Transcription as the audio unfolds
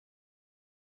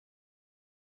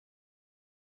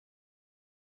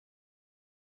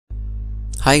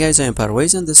Hi guys, I am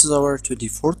Parvez and this is our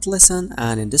 24th lesson,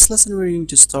 and in this lesson we're going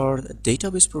to start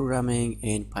database programming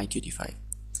in PyQt5.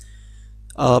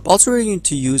 Also we're going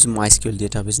to use Mysql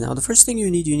database. Now the first thing you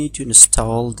need to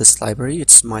install this library.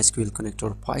 It's Mysql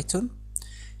connector Python.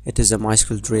 It is a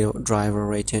Mysql driver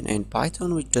written in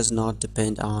Python which does not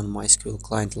depend on Mysql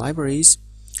client libraries.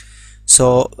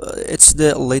 So it's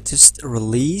the latest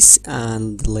release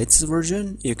and the latest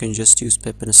version. You can just use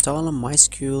pip install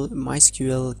Mysql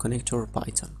connector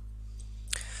Python.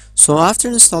 So after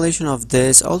installation of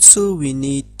this, also we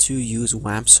need to use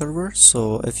wamp server.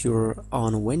 So if you're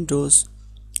on Windows,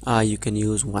 you can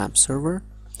use wamp server,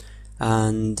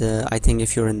 and I think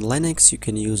if you're in Linux you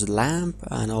can use lamp,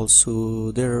 and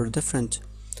also there are different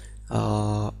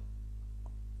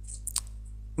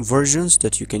versions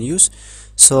that you can use.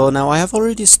 So now I have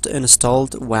already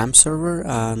installed wamp server,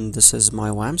 and this is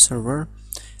my wamp server,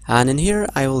 and in here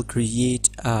I will create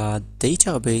a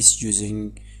database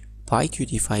using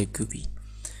PyQt5 GUI.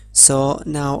 So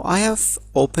now I have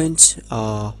opened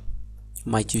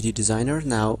my Qt designer.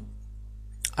 Now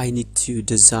I need to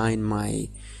design my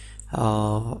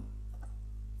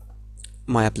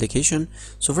my application.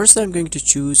 So first I'm going to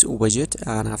choose widget,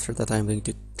 and after that I'm going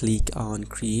to click on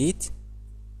create.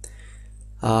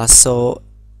 So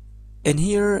in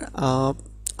here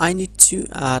I need to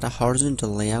add a horizontal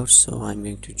layout, so I'm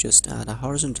going to just add a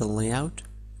horizontal layout,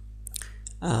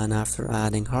 and after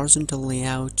adding horizontal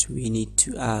layout we need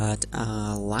to add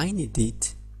a line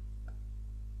edit,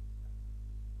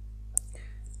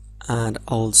 and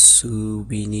also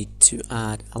we need to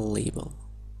add a label.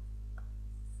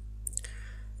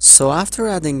 So after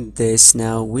adding this,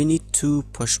 now we need two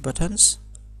push buttons.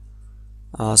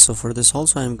 So for this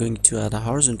also I'm going to add a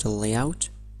horizontal layout.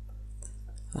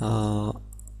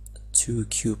 Two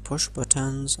queue push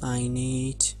buttons I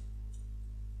need.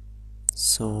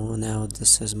 So now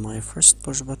this is my first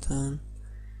push button,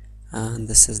 and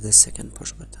this is the second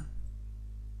push button.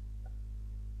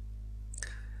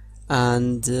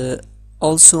 And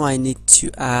also I need to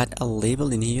add a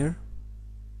label in here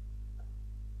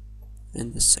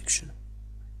in this section.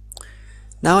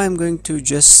 Now I'm going to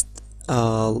just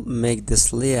make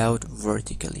this layout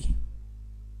vertically.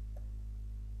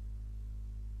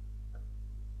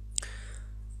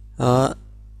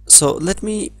 So let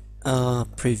me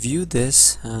preview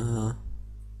this.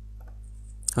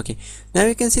 Okay, now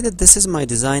you can see that this is my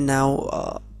design.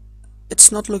 Now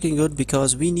it's not looking good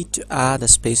because we need to add a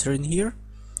spacer in here.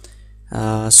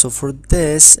 So for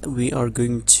this we are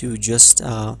going to just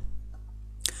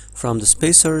from the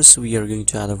spacers we are going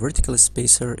to add a vertical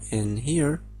spacer in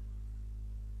here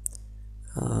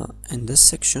in this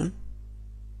section,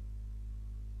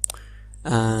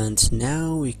 and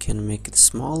now we can make it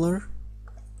smaller.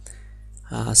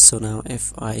 So now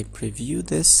if I preview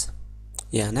this,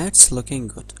 yeah, now it's looking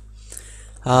good.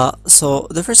 So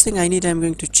the first thing I need, I'm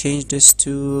going to change this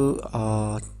to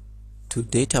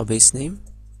database name,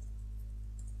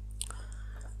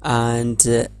 and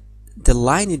the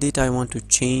line edit I want to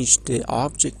change the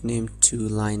object name to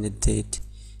line edit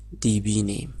db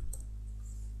name.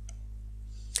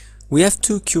 We have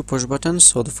two queue push buttons.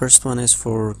 So the first one is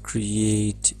for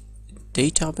create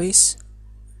database,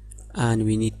 and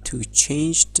we need to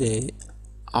change the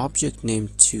object name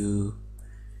to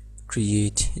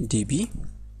create db.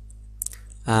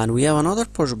 And we have another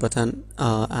push button,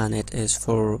 and it is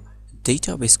for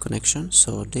database connection.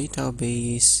 So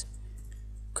database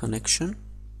connection,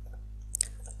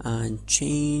 and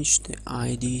change the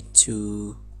ID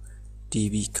to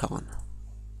dbcon.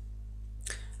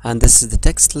 And this is the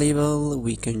text label.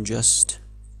 We can just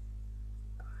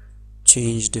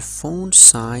change the font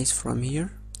size from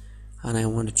here, and I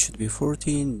want it should be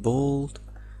 14 bold,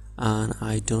 and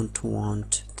I don't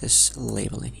want this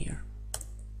label in here.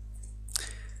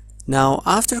 Now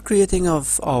after creating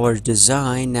of our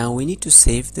design, now we need to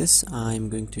save this. I'm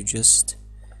going to just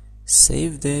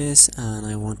save this, and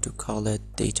I want to call it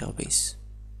database.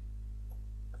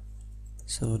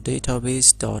 So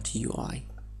database.ui.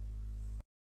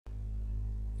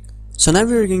 So now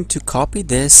we're going to copy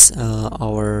this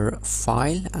our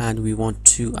file, and we want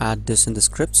to add this in the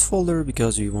scripts folder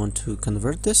because we want to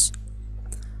convert this.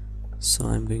 So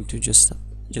I'm going to just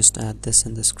add this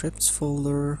in the scripts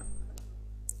folder,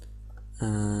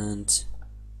 and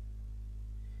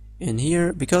in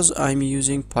here, because I'm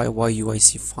using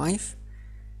PyQt5,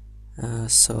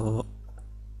 so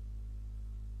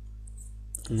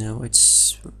now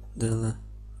it's the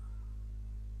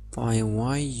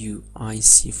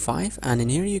PyQt5, and in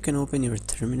here you can open your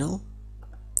terminal.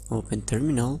 Open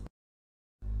terminal.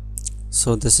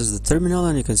 So this is the terminal,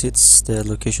 and you can see it's the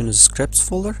location is scripts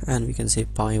folder, and we can say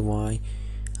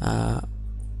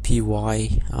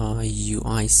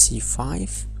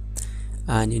PyUIC5,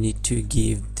 and you need to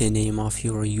give the name of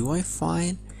your UI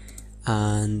file,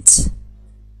 and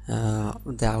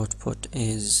the output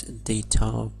is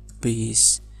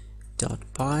database.py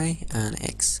and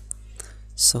x.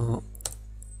 So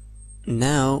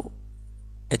now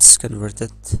it's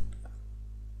converted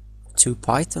to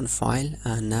Python file,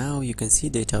 and now you can see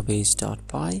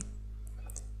database.py.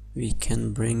 We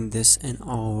can bring this in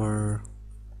our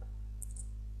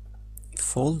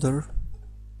folder,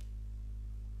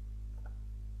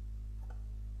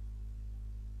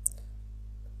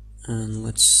 and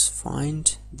let's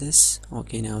find this.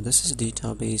 Okay, now this is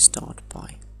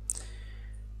database.py.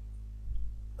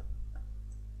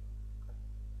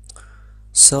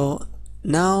 So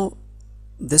now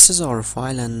this is our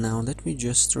file, and now let me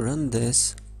just run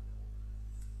this.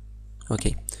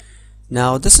 Okay,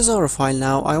 now this is our file.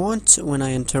 Now I want, when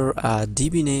I enter a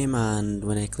DB name and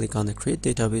when I click on the create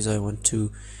database, I want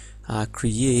to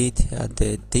create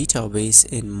the database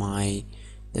in my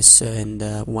in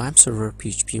the wamp server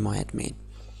PHP myadmin.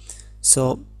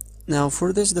 So now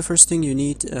for this, the first thing you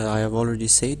need, I have already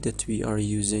said that we are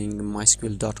using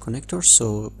Mysql.connector,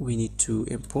 so we need to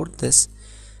import this.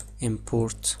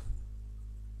 Import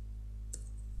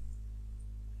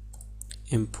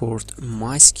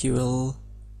Mysql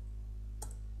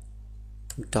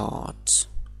dot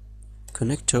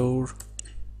connector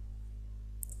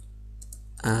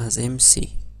as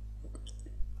MC.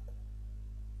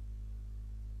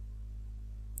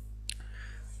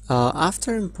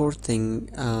 After importing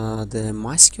the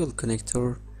Mysql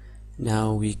connector,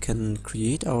 now we can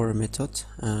create our method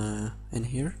in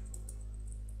here.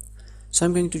 So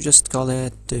I'm going to just call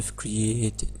it div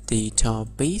create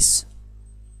database.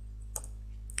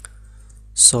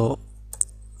 So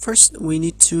first we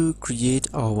need to create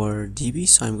our DB,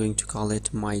 so I'm going to call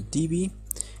it mydb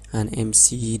and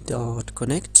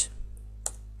mc.connect,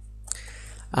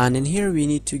 and in here we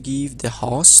need to give the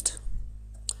host,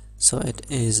 so it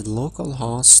is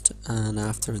localhost, and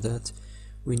after that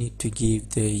we need to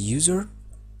give the user.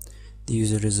 The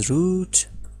user is root,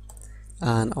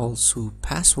 and also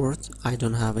password. I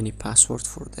don't have any password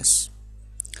for this.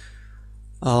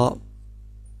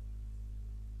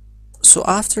 So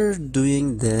after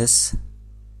doing this,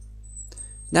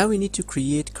 now we need to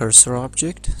create cursor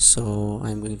object. So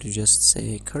I'm going to just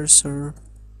say cursor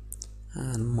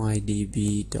and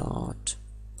mydb dot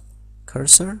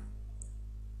cursor.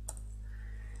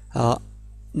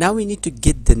 Now we need to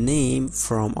get the name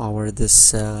from our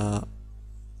this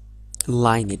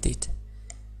line edit.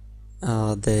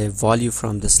 The value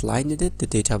from this line edit, the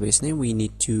database name, we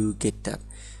need to get that.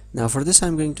 Now for this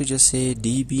I'm going to just say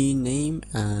db name,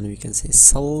 and we can say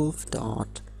self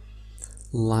dot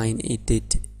line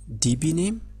edit db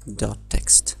name dot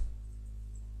text.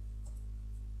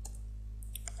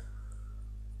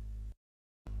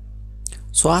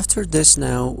 So after this,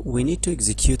 now we need to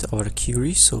execute our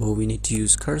query, so we need to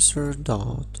use cursor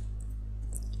dot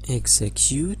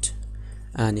execute,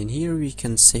 and in here we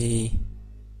can say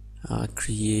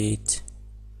create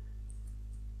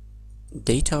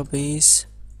database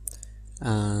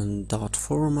and dot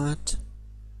format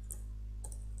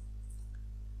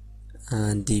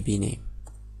and db name.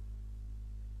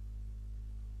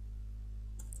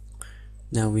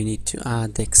 Now we need to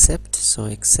add except, so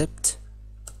except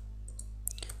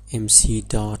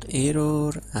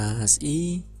mc.error as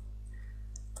e.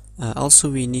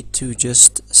 Also we need to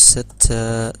just set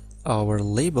our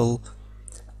label.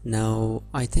 Now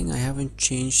I think I haven't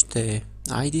changed the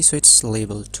ID, so it's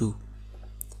label 2.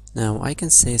 Now I can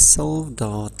say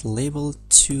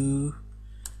self.label2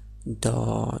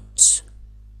 dot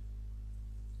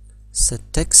set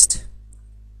text,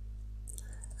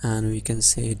 and we can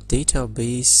say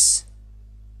database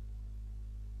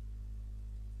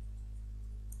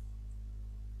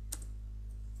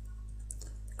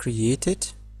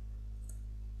created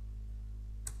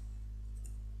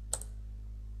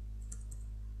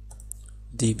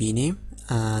db name.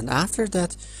 And after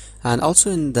that, and also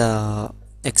in the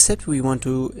except, we want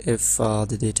to, if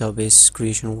the database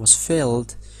creation was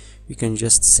failed, we can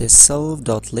just say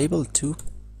self.label2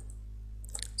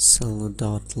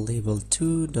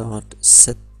 dot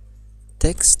set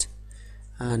text,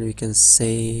 and we can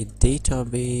say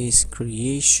database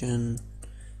creation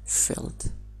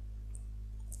failed.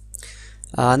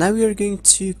 Now we are going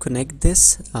to connect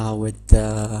this with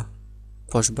the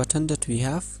push button that we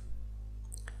have.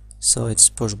 So it's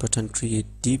push button create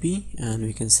db, and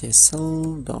we can say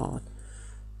self dot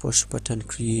push button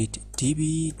create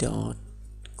db dot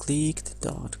clicked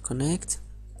dot connect,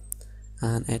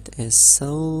 and it is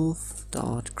self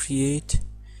dot create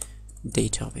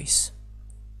database.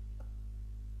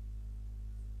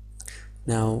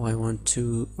 Now I want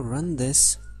to run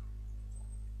this.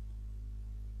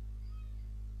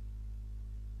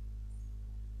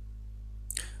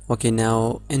 Okay,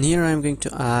 now in here I'm going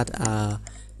to add a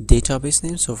database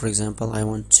name. So for example, I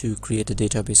want to create a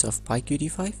database of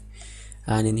PyQt5,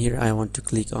 and in here I want to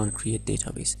click on create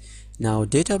database. Now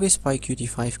database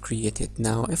PyQt5 created.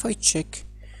 Now if I check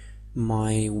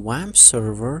my WAMP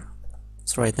server,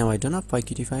 so right now I don't have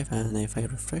PyQt5, and if I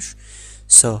refresh,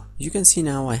 so you can see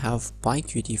now I have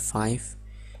PyQt5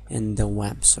 in the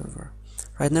WAMP server.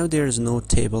 Right now there is no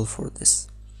table for this.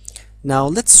 Now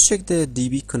let's check the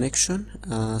DB connection.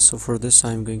 So for this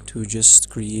I'm going to just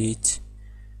create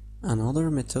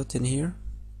another method in here.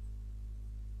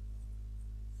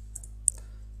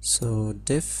 So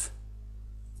diff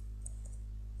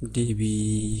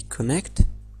DB connect.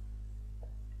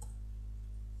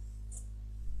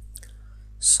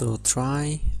 So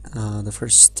try the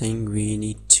first thing we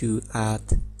need to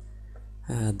add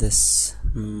this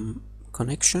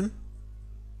connection.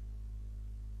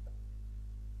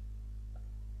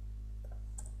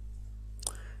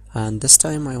 And this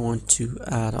time I want to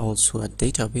add also a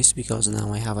database, because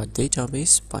now I have a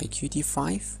database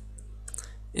PyQt5.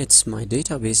 It's my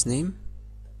database name,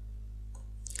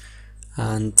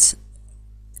 and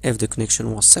if the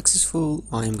connection was successful,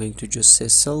 I'm going to just say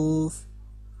self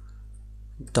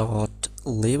dot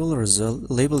label result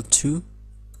label2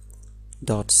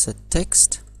 dot set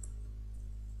text.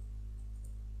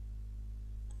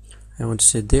 I want to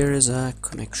say there is a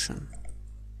connection,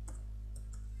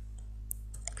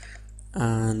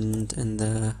 and in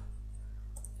the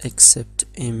accept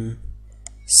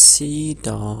mc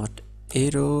dot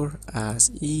error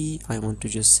as e, I want to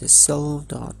just say self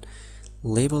dot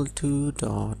label2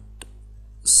 dot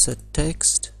set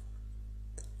text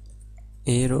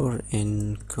error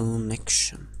in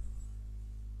connection.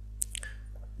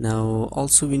 Now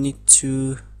also we need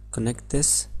to connect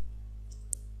this.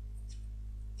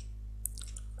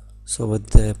 So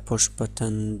with the push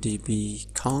button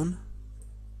db con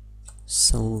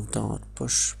self dot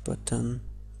push button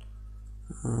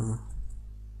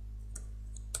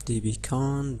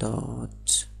dbcon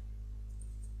dot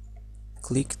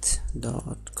clicked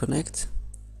dot connect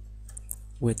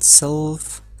with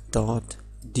self dot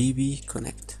db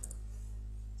connect.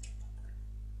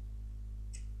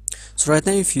 So right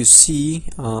now if you see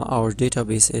our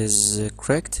database is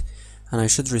correct, and I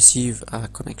should receive a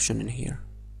connection in here.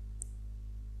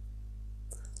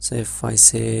 So if I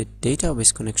say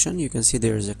database connection, you can see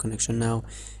there is a connection. Now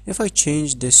if I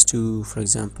change this to, for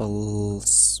example,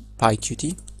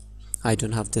 PyQt, I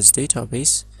don't have this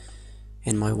database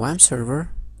in my WAMP server,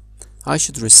 I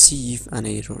should receive an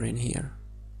error in here.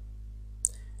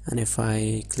 And if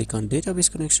I click on database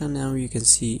connection, now you can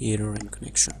see error in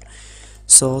connection.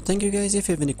 So thank you guys. If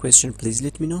you have any question, please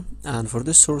let me know. And for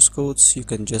the source codes, you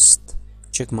can just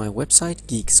check my website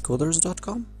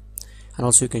geekscoders.com, and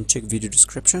also you can check video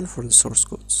description for the source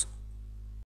codes.